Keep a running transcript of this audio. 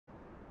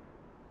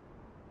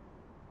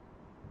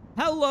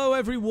Hello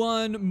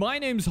everyone, my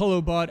name's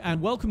Holobot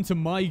and welcome to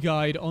my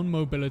guide on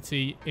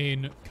mobility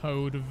in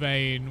Code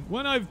Vein.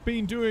 When I've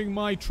been doing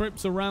my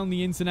trips around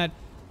the internet,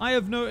 I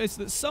have noticed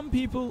that some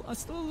people are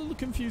still a little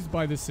confused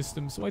by this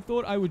system, so I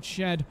thought I would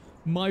shed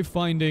my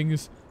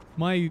findings,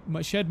 my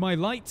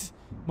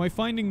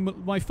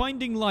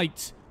finding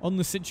light on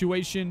the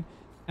situation,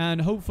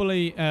 and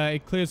hopefully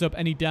it clears up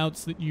any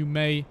doubts that you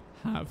may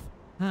have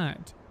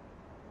had.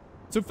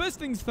 So first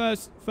things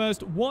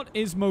first, what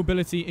is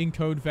mobility in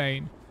Code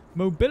Vein?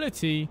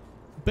 Mobility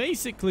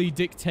basically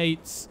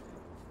dictates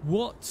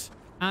what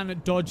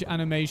dodge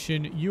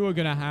animation you are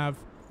going to have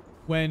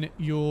when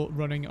you're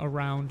running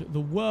around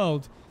the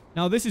world.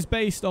 Now, this is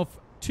based off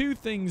two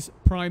things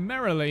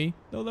primarily,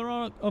 though there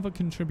are other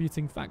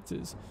contributing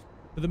factors.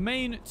 But the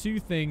main two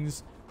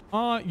things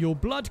are your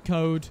blood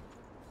code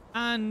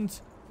and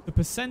the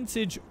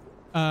percentage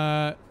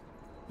your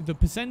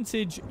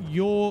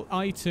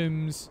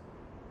items...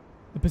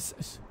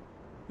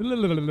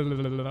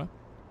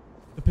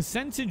 The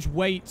percentage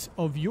weight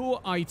of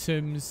your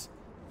items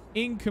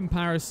in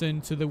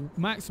comparison to the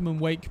maximum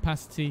weight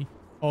capacity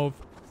of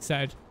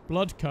said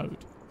blood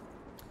code.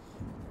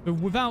 But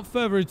without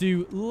further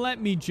ado, let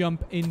me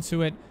jump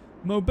into it.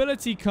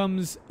 Mobility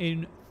comes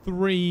in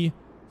three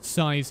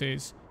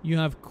sizes. You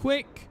have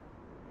quick,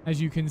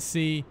 as you can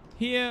see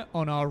here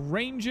on our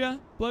Ranger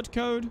blood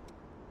code.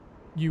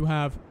 You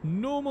have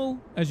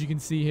normal, as you can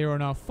see here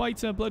on our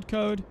Fighter blood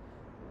code.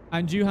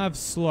 And you have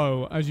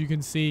slow, as you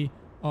can see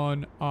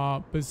on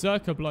our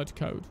Berserker blood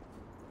code.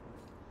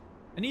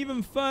 And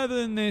even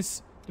further than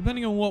this,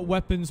 depending on what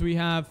weapons we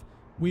have,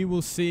 we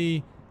will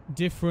see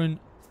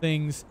different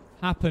things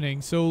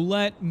happening. So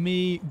let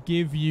me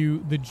give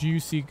you the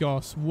juicy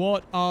goss.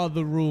 What are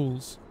the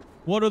rules?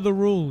 What are the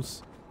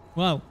rules?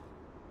 Well,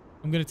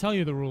 I'm going to tell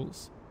you the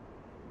rules.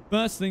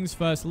 First things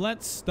first,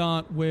 let's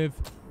start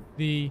with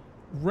the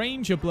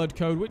Ranger blood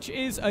code, which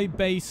is a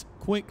base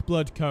quick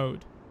blood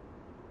code.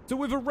 So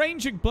with a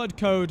Ranger blood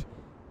code,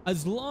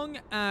 as long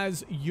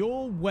as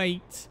your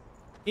weight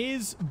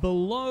is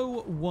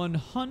below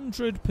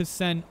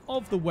 100%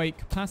 of the weight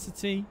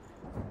capacity,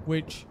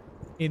 which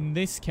in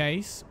this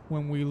case,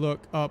 when we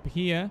look up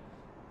here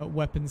at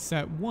weapon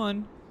set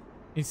 1,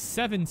 is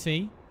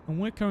 70,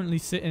 and we're currently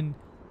sitting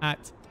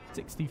at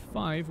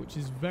 65, which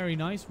is very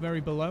nice,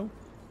 very below,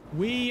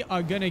 we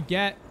are going to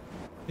get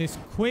this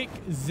quick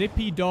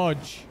zippy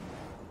dodge.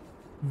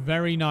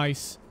 Very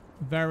nice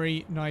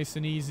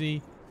and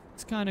easy.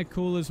 It's kind of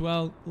cool as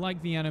well,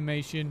 like the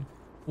animation,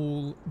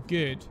 all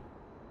good.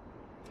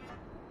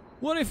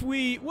 What if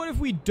we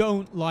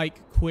don't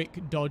like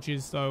quick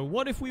dodges though?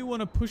 What if we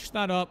want to push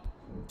that up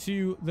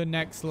to the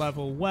next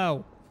level?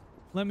 Well,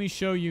 let me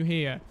show you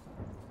here.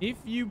 If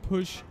you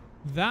push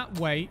that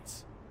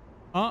weight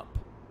up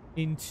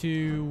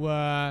into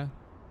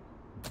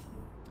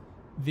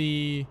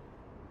we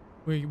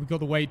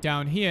got the weight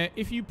down here.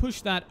 If you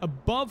push that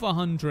above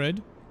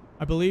 100,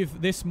 I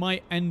believe this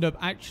might end up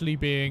actually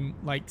being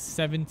like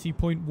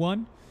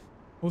 70.1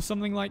 or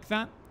something like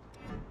that.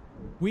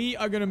 We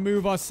are going to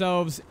move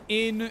ourselves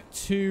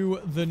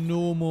into the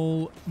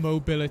normal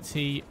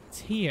mobility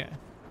tier.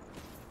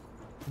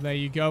 There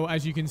you go.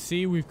 As you can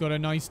see, we've got a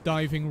nice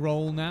diving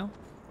roll now.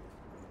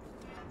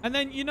 And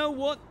then, you know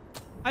what?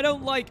 I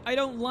don't like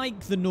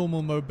the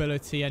normal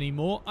mobility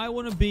anymore. I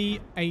want to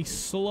be a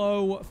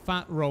slow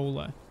fat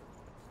roller.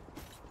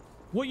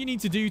 What you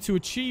need to do to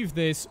achieve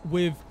this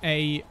with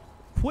a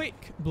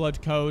quick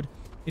blood code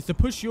is to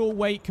push your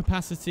weight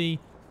capacity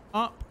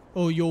up,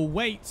 or your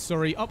weight,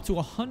 sorry, up to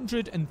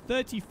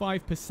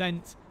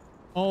 135%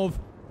 of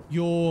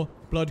your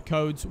blood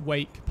code's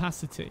weight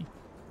capacity.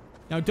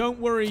 Now, don't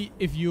worry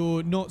if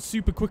you're not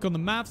super quick on the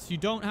maths. You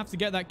don't have to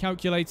get that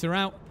calculator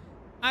out.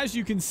 As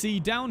you can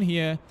see down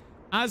here,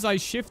 as I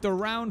shift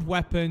around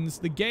weapons,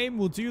 the game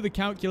will do the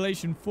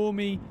calculation for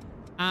me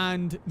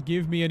and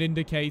give me an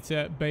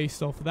indicator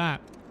based off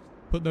that.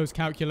 Put those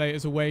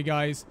calculators away,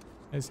 guys.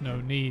 There's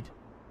no need.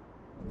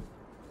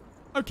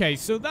 Okay,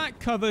 so that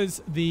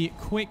covers the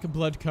quick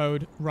blood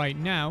code right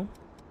now.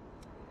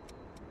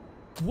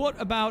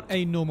 What about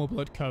a normal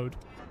blood code?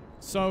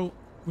 So,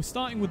 we're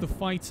starting with the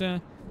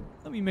Fighter.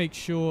 Let me make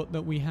sure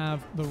that we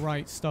have the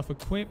right stuff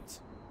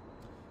equipped.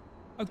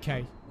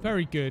 Okay,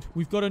 very good.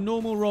 We've got a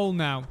normal roll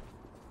now.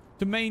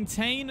 To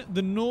maintain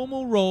the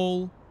normal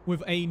roll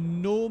with a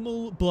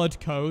normal blood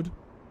code,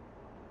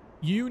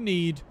 you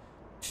need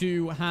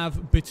to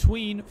have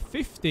between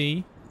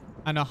 50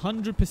 and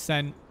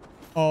 100%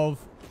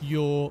 of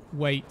your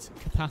weight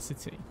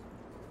capacity.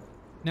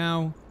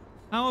 Now,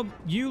 how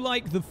you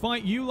like the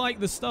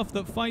stuff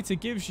that Fighter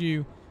gives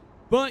you,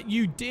 but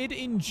you did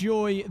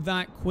enjoy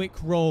that quick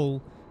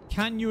roll.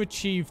 Can you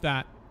achieve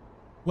that?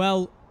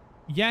 Well,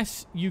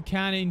 yes, you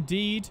can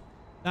indeed.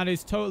 That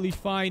is totally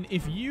fine.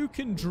 If you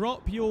can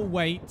drop your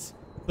weight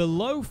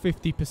below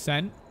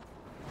 50%,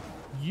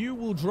 you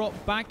will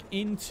drop back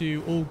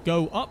into, or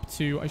go up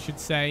to, I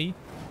should say,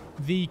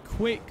 the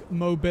quick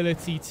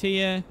mobility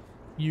tier.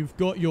 You've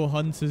got your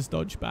Hunter's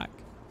dodge back.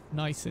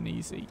 Nice and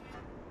easy.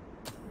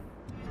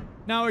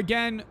 Now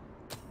again,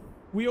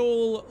 we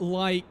all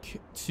like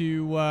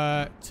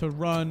to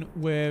run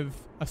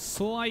with a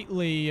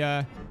slightly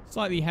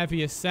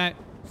heavier set.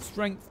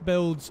 Strength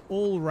builds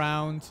all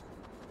round.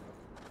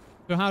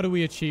 So how do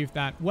we achieve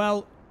that?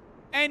 Well,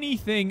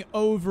 anything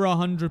over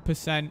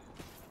 100%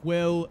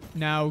 will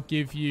now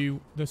give you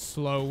the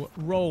slow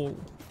roll.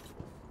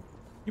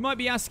 You might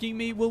be asking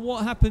me, well,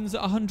 what happens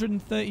at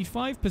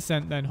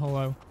 135% then,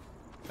 Hollow?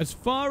 As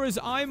far as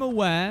I'm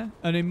aware,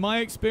 and in my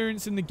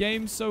experience in the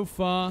game so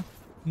far,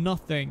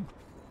 nothing.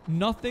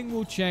 Nothing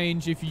will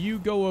change if you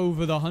go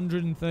over the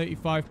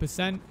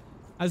 135%,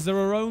 as there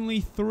are only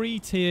 3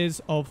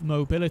 tiers of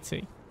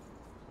mobility.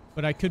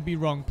 But I could be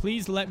wrong.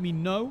 Please let me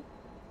know,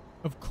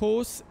 of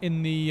course,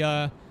 in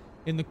the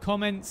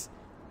comments.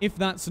 If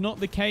that's not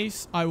the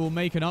case, I will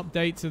make an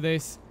update to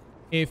this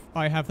if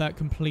I have that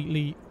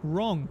completely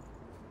wrong.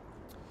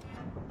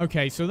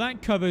 Okay, so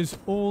that covers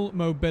all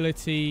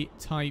mobility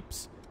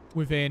types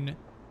within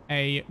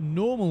a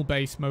normal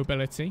base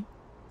mobility.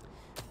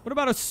 What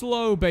about a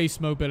slow base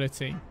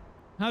mobility?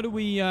 How are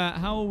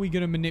we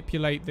going to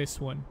manipulate this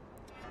one?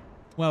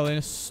 Well, in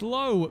a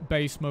slow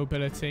base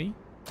mobility,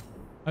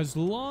 as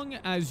long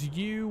as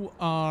you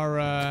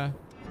are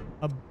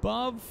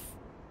above...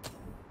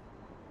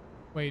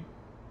 Wait.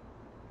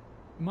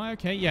 Am I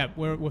okay? Yeah,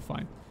 we're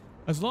fine.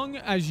 As long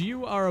as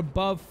you are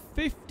above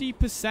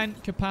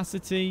 50%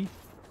 capacity,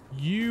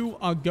 you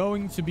are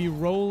going to be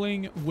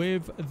rolling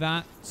with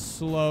that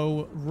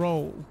slow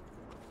roll.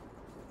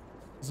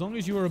 As long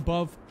as you are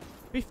above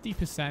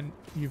 50%,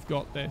 you've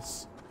got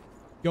this.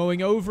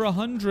 Going over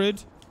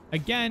 100,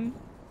 again,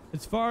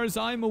 as far as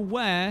I'm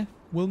aware,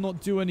 will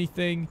not do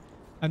anything.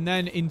 And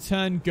then, in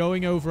turn,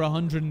 going over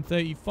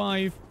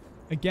 135,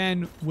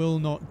 again, will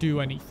not do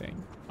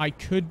anything. I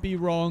could be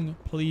wrong.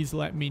 Please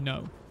let me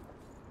know.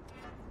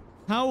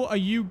 How are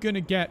you going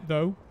to get,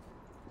 though,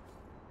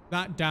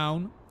 that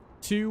down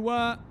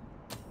to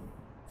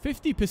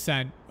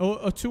 50%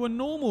 or to a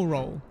normal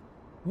roll?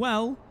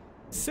 Well,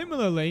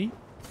 similarly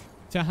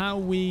to how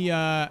we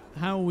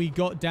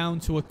got down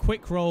to a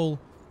quick roll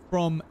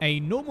from a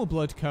normal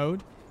blood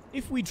code,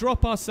 if we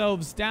drop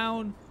ourselves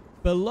down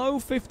below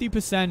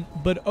 50%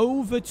 but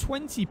over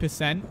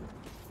 20%,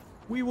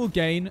 we will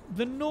gain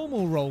the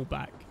normal roll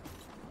back.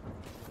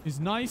 Is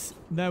nice.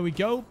 There we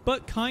go.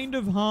 But kind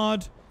of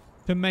hard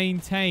to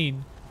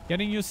maintain.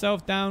 Getting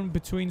yourself down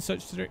between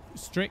such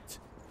strict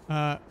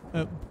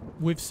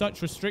with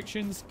such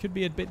restrictions could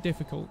be a bit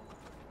difficult.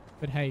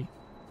 But hey,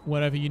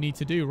 whatever you need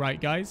to do, right,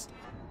 guys?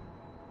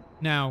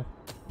 Now,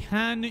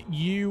 can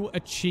you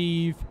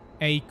achieve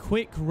a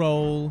quick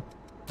roll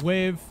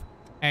with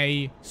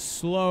a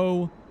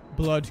slow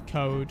blood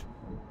code?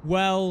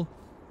 Well,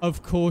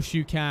 of course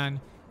you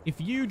can. If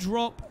you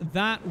drop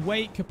that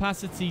weight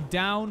capacity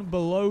down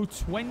below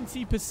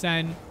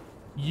 20%,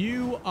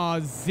 you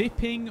are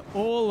zipping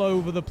all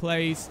over the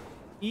place,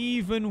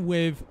 even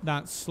with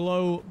that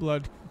slow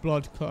blood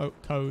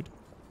code.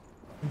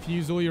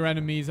 Confuse all your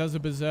enemies as a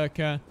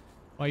berserker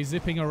by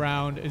zipping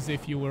around as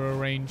if you were a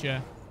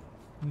ranger.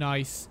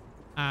 Nice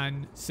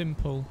and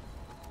simple.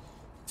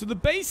 So the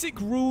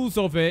basic rules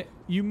of it,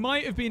 you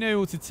might have been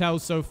able to tell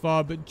so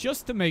far, but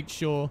just to make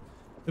sure,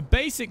 the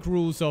basic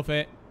rules of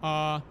it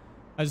are,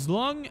 as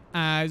long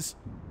as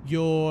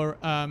your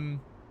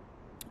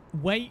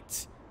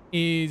weight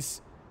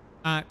is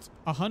at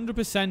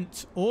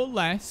 100% or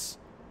less,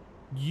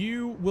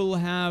 you will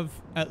have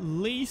at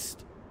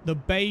least the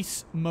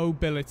base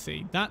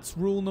mobility. That's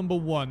rule number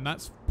 1.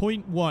 That's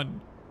point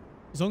 1.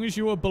 As long as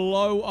you are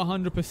below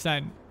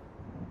 100%.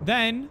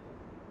 Then,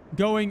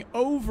 going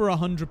over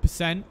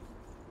 100%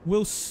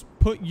 will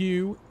put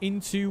you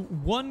into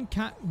one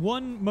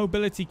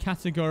mobility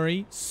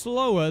category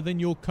slower than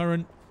your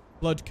current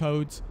blood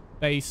code's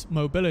base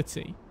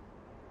mobility.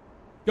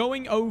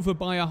 Going over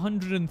by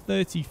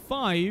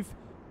 135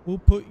 will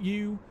put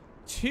you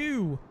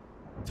 2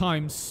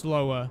 times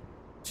slower.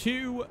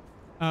 2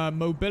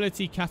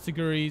 mobility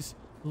categories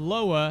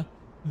lower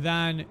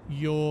than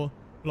your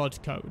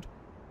blood code.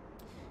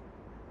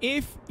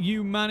 If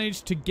you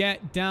manage to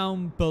get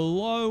down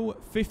below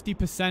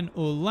 50%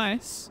 or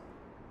less,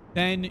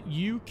 then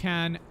you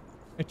can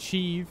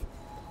achieve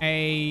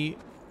a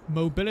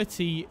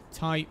mobility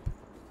type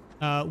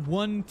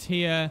 1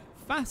 tier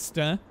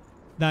faster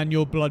than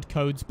your blood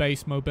code's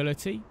base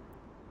mobility.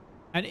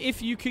 And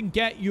if you can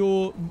get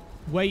your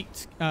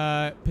weight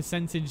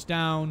percentage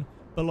down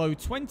below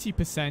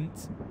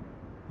 20%,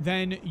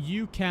 then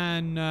you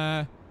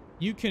can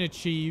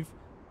achieve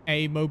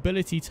a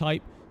mobility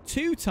type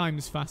 2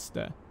 times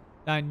faster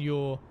than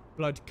your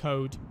blood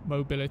code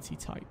mobility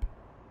type.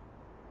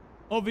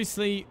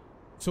 Obviously,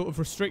 sort of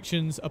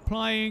restrictions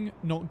applying,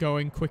 not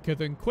going quicker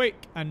than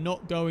quick and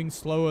not going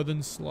slower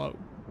than slow.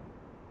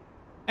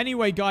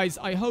 Anyway, guys,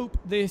 I hope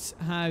this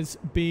has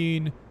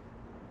been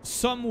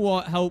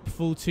somewhat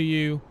helpful to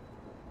you.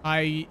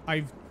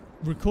 I've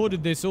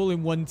recorded this all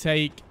in one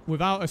take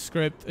without a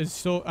script,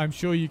 as I'm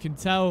sure you can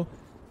tell.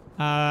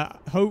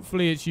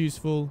 Hopefully it's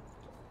useful.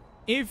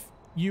 If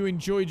you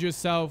enjoyed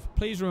yourself,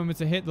 please remember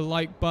to hit the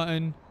like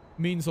button.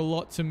 It means a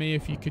lot to me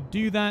if you could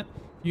do that.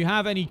 If you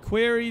have any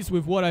queries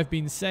with what I've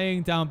been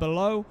saying down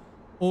below,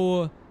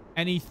 or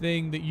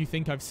anything that you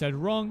think I've said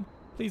wrong,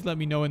 please let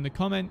me know in the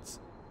comments.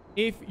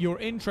 If you're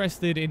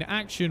interested in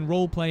action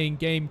role-playing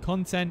game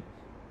content,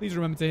 please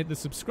remember to hit the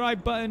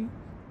subscribe button.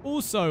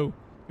 Also, you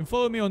can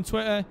follow me on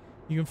Twitter.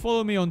 You can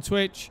follow me on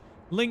Twitch.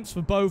 Links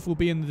for both will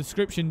be in the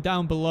description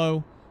down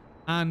below.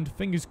 And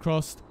fingers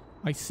crossed,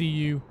 I see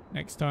you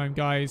next time,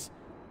 guys.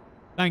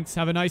 Thanks.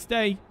 Have a nice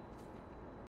day.